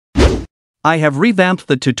I have revamped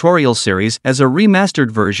the tutorial series as a remastered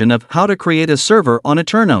version of how to create a server on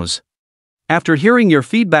Aternos. After hearing your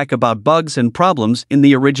feedback about bugs and problems in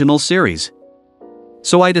the original series.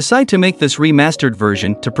 So I decide to make this remastered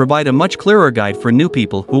version to provide a much clearer guide for new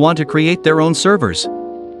people who want to create their own servers.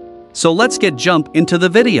 So let's jump into the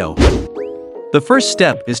video. The first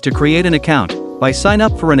step is to create an account, by sign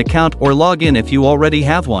up for an account or log in if you already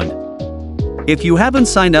have one. If you haven't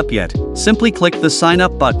signed up yet, simply click the sign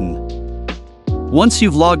up button. Once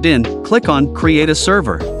you've logged in, click on Create a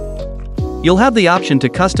Server. You'll have the option to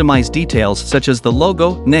customize details such as the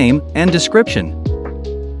logo, name, and description.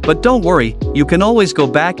 But don't worry, you can always go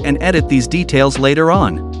back and edit these details later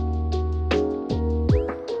on.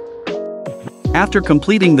 After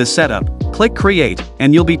completing the setup, click Create,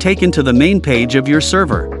 and you'll be taken to the main page of your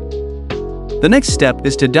server. The next step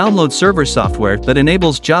is to download server software that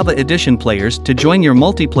enables Java Edition players to join your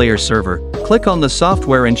multiplayer server. Click on the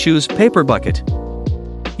software and choose Paper Bucket.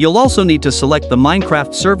 You'll also need to select the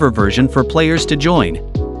Minecraft server version for players to join.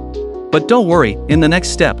 But don't worry, in the next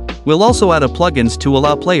step, we'll also add plugins to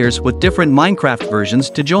allow players with different Minecraft versions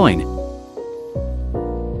to join.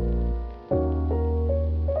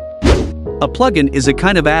 A plugin is a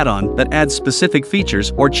kind of add-on that adds specific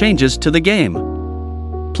features or changes to the game.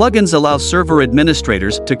 Plugins allow server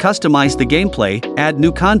administrators to customize the gameplay, add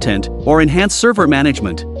new content, or enhance server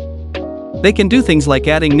management. They can do things like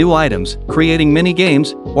adding new items, creating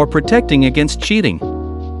mini-games, or protecting against cheating.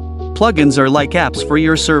 Plugins are like apps for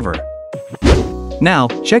your server. Now,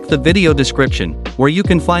 check the video description, where you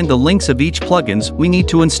can find the links of each plugins we need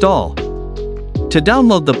to install. To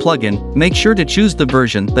download the plugin, make sure to choose the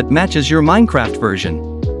version that matches your Minecraft version.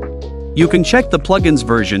 You can check the plugin's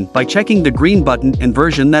version by checking the green button and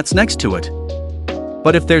version that's next to it.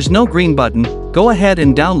 But if there's no green button, go ahead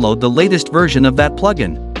and download the latest version of that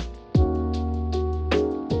plugin.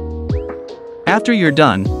 After you're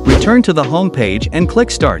done, return to the home page and click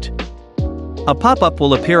Start. A pop-up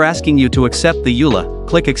will appear asking you to accept the EULA.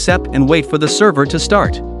 Click Accept and wait for the server to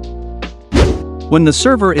start. When the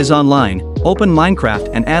server is online, open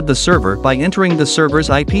Minecraft and add the server by entering the server's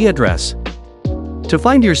IP address. To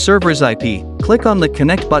find your server's IP, click on the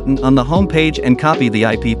Connect button on the home page and copy the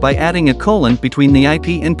IP by adding a colon between the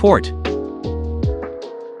IP and port.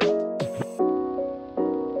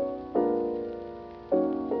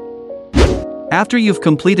 After you've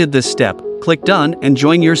completed this step, click Done and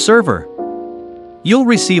join your server. You'll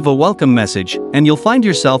receive a welcome message, and you'll find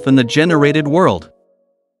yourself in the generated world.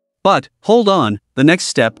 But, hold on, the next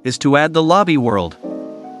step is to add the lobby world.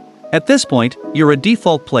 At this point, you're a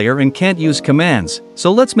default player and can't use commands,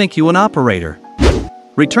 so let's make you an operator.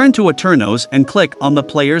 Return to Aternos and click on the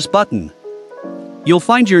Players button. You'll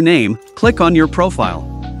find your name, click on your profile.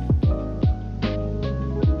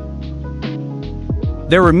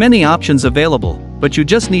 There are many options available, but you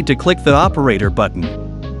just need to click the Operator button.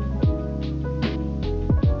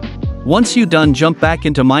 Once you're done, jump back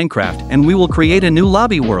into Minecraft and we will create a new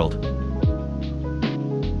lobby world.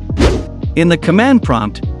 In the command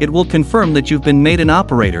prompt, it will confirm that you've been made an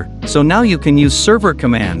operator, so now you can use server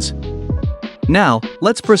commands. Now,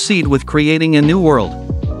 let's proceed with creating a new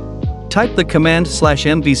world. Type the command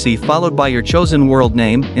 /MVC followed by your chosen world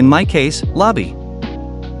name, in my case, lobby.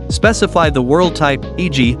 Specify the world type,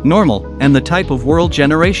 e.g., normal, and the type of world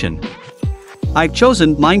generation. I've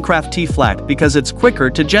chosen Minecraft T-Flat because it's quicker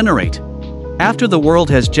to generate. After the world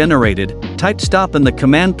has generated, type stop in the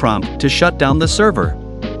command prompt to shut down the server.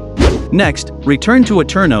 Next, return to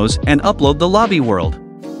Aternos and upload the lobby world.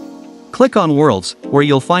 Click on Worlds, where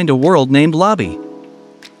you'll find a world named Lobby.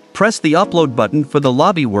 Press the Upload button for the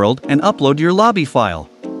lobby world and upload your lobby file.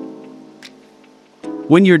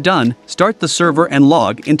 When you're done, start the server and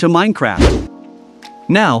log into Minecraft.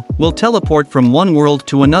 Now, we'll teleport from one world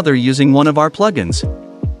to another using one of our plugins.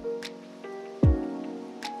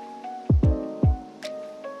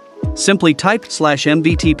 Simply type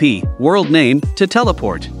 /mvtp, world name, to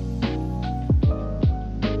teleport.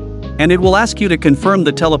 And it will ask you to confirm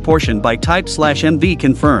the teleportation by type /mv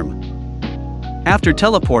confirm. After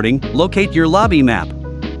teleporting, locate your lobby map.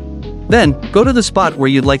 Then, go to the spot where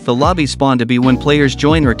you'd like the lobby spawn to be when players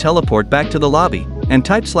join or teleport back to the lobby, and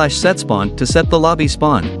type /set_spawn to set the lobby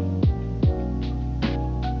spawn.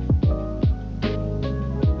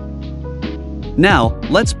 Now,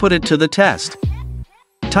 let's put it to the test.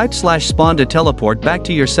 Type /spawn to teleport back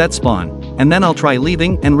to your set spawn, and then I'll try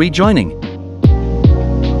leaving and rejoining.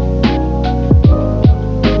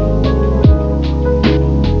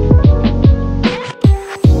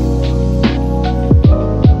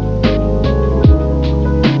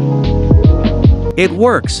 It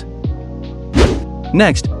works!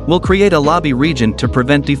 Next, we'll create a lobby region to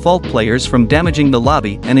prevent default players from damaging the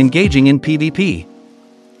lobby and engaging in PvP.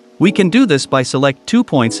 We can do this by select 2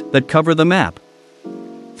 points that cover the map.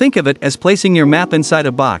 Think of it as placing your map inside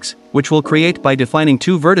a box, which we'll create by defining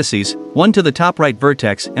 2 vertices, one to the top right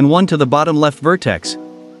vertex and one to the bottom left vertex.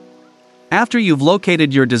 After you've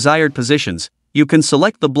located your desired positions, you can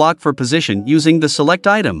select the block for position using the select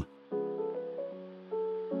item.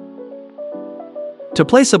 To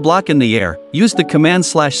place a block in the air, use the command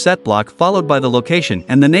 /set block followed by the location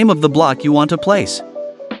and the name of the block you want to place.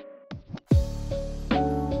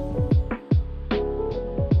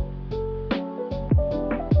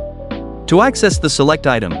 To access the select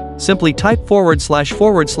item, simply type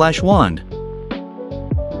 //wand.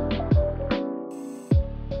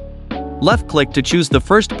 Left-click to choose the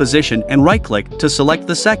first position and right-click to select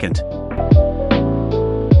the second.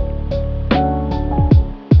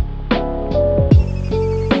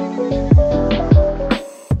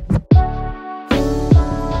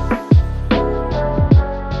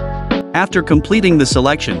 After completing the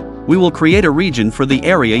selection, we will create a region for the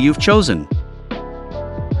area you've chosen.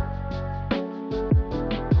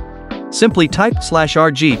 Simply type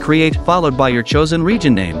 /rg create followed by your chosen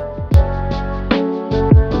region name.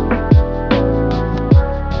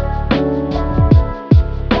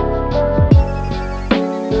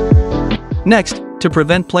 Next, to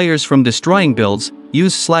prevent players from destroying builds,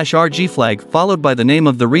 use /rg flag followed by the name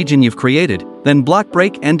of the region you've created, then block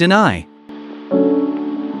break and deny.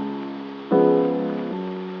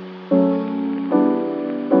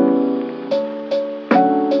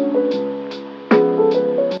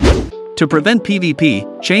 To prevent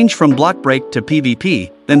PvP, change from block break to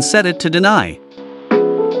PvP, then set it to deny.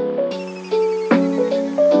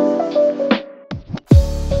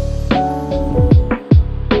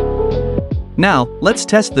 Now, let's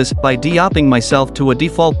test this by de-opping myself to a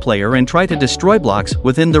default player and try to destroy blocks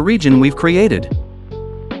within the region we've created.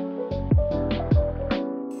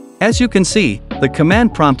 As you can see, the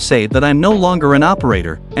command prompts say that I'm no longer an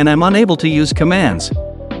operator, and I'm unable to use commands.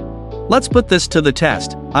 Let's put this to the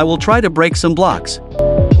test. I will try to break some blocks.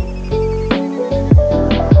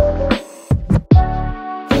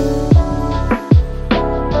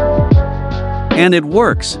 And it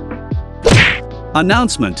works.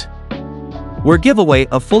 Announcement. We're giveaway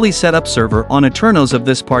a fully set up server on Aternos of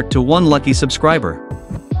this part to one lucky subscriber.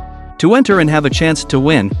 To enter and have a chance to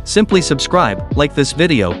win, simply subscribe, like this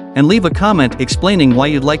video, and leave a comment explaining why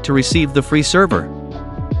you'd like to receive the free server.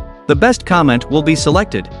 The best comment will be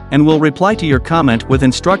selected, and we'll reply to your comment with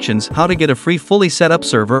instructions how to get a free fully set up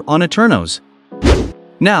server on Aternos.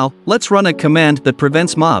 Now, let's run a command that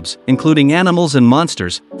prevents mobs, including animals and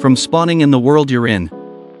monsters, from spawning in the world you're in.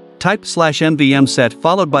 Type /mvm set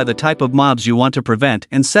followed by the type of mobs you want to prevent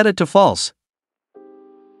and set it to false.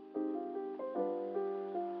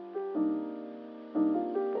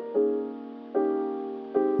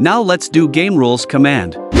 Now let's do Gamerules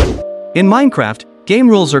command. In Minecraft,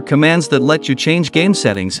 Gamerules are commands that let you change game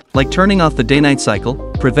settings, like turning off the day-night cycle,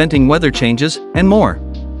 preventing weather changes, and more.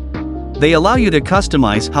 They allow you to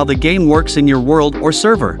customize how the game works in your world or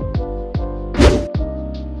server.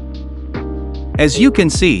 As you can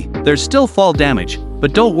see, there's still fall damage,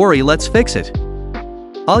 but don't worry, let's fix it.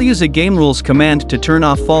 I'll use a Gamerules command to turn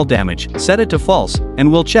off fall damage, set it to false,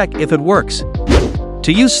 and we'll check if it works.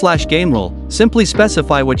 To use /Gamerule, simply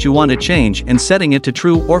specify what you want to change and setting it to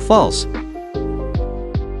true or false.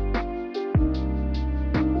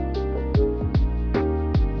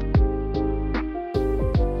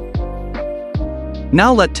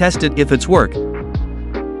 Now let's test it if it's work.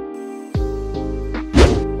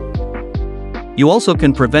 You also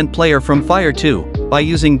can prevent player from fire too, by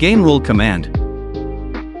using Gamerule command.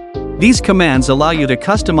 These commands allow you to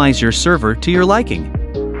customize your server to your liking.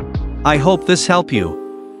 I hope this helped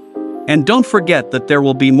you. And don't forget that there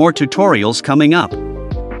will be more tutorials coming up.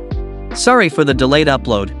 Sorry for the delayed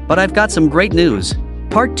upload, but I've got some great news.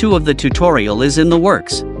 Part 2 of the tutorial is in the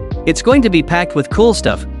works. It's going to be packed with cool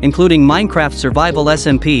stuff, including Minecraft Survival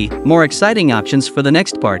SMP, more exciting options for the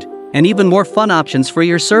next part, and even more fun options for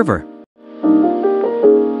your server.